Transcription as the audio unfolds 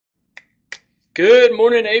Good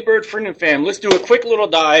morning, A-Bird friend and fam. Let's do a quick little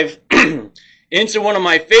dive into one of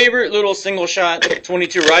my favorite little single-shot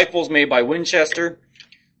 22 rifles made by Winchester.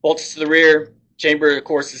 Bolts to the rear, chamber of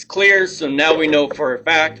course is clear, so now we know for a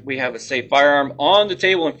fact we have a safe firearm on the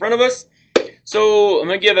table in front of us. So I'm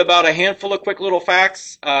going to give about a handful of quick little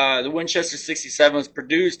facts. The Winchester 67 was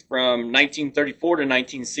produced from 1934 to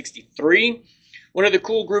 1963. One of the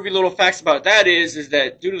cool groovy little facts about that is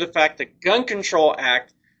that due to the fact the Gun Control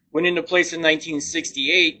Act went into place in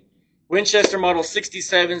 1968, Winchester Model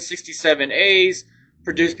 67, 67As,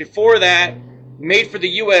 produced before that, made for the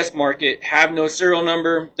U.S. market, have no serial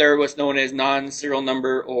number. They're what's known as non-serial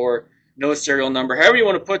number or no serial number, however you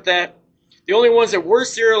want to put that. The only ones that were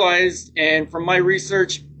serialized, and from my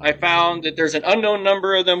research, I found that there's an unknown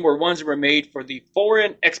number of them, were ones that were made for the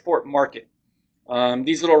foreign export market.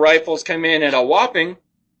 These little rifles come in at a whopping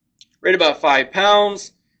right about 5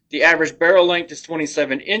 pounds. The average barrel length is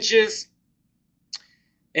 27 inches.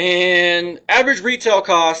 And average retail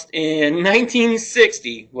cost in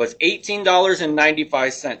 1960 was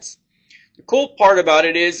 $18.95. The cool part about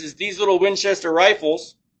it is these little Winchester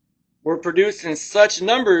rifles were produced in such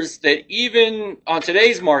numbers that even on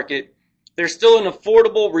today's market, they're still an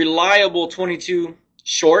affordable, reliable 22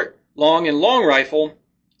 short, long, and long rifle,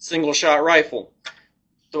 single-shot rifle.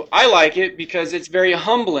 So I like it because it's very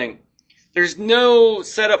humbling. There's no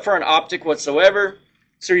setup for an optic whatsoever,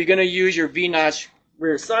 so you're going to use your V-notch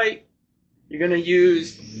rear sight. You're going to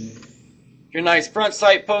use your nice front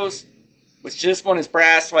sight post, which this one is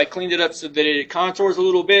brass, so I cleaned it up so that it contours a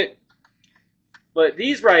little bit. But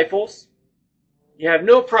these rifles, you have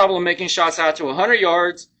no problem making shots out to 100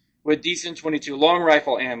 yards with decent 22 long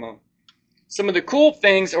rifle ammo. Some of the cool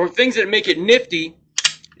things, or things that make it nifty,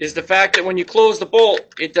 is the fact that when you close the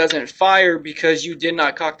bolt, it doesn't fire because you did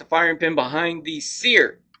not cock the firing pin behind the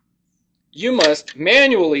sear. You must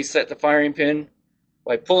manually set the firing pin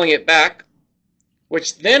by pulling it back,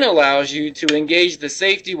 which then allows you to engage the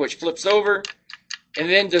safety, which flips over, and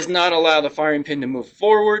then does not allow the firing pin to move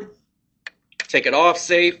forward. Take it off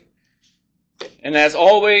safe. And as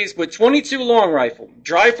always, with 22 long rifle,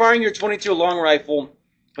 dry firing your 22 long rifle,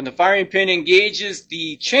 when the firing pin engages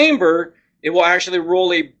the chamber, it will actually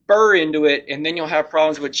roll a burr into it, and then you'll have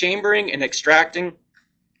problems with chambering and extracting.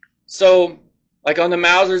 So, like on the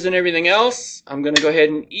Mausers and everything else, I'm going to go ahead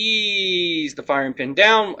and ease the firing pin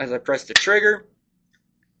down as I press the trigger.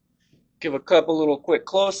 Give a couple little quick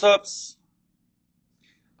close-ups.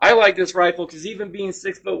 I like this rifle because even being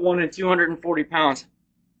 6'1" and 240 pounds,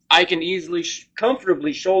 I can easily,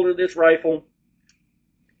 comfortably shoulder this rifle.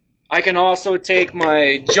 I can also take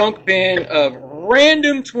my junk bin of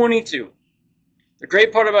random 22. The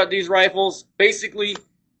great part about these rifles, basically,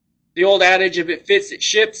 the old adage, if it fits, it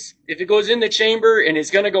ships. If it goes in the chamber and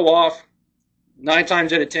it's going to go off, 9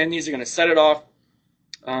 times out of 10, these are going to set it off.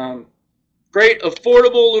 Great,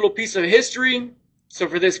 affordable little piece of history. So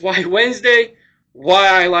for this Why Wednesday, why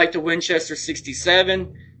I like the Winchester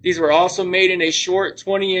 67. These were also made in a short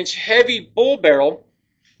 20-inch heavy bull barrel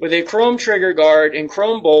with a chrome trigger guard and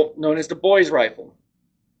chrome bolt known as the boys rifle.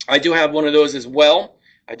 I do have one of those as well.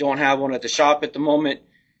 I don't have one at the shop at the moment,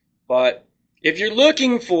 but if you're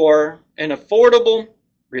looking for an affordable,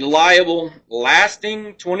 reliable,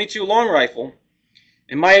 lasting 22 long rifle,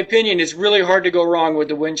 in my opinion, it's really hard to go wrong with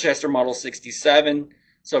the Winchester Model 67.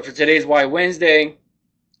 So for today's Why Wednesday,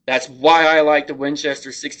 that's why I like the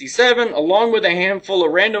Winchester 67, along with a handful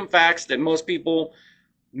of random facts that most people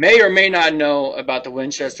may or may not know about the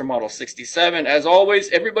Winchester Model 67. As always,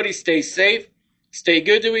 everybody stay safe, stay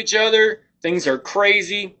good to each other. Things are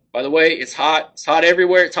crazy. By the way, it's hot. It's hot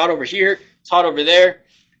everywhere. It's hot over here. It's hot over there.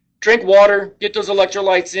 Drink water. Get those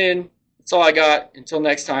electrolytes in. That's all I got. Until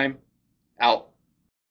next time, out.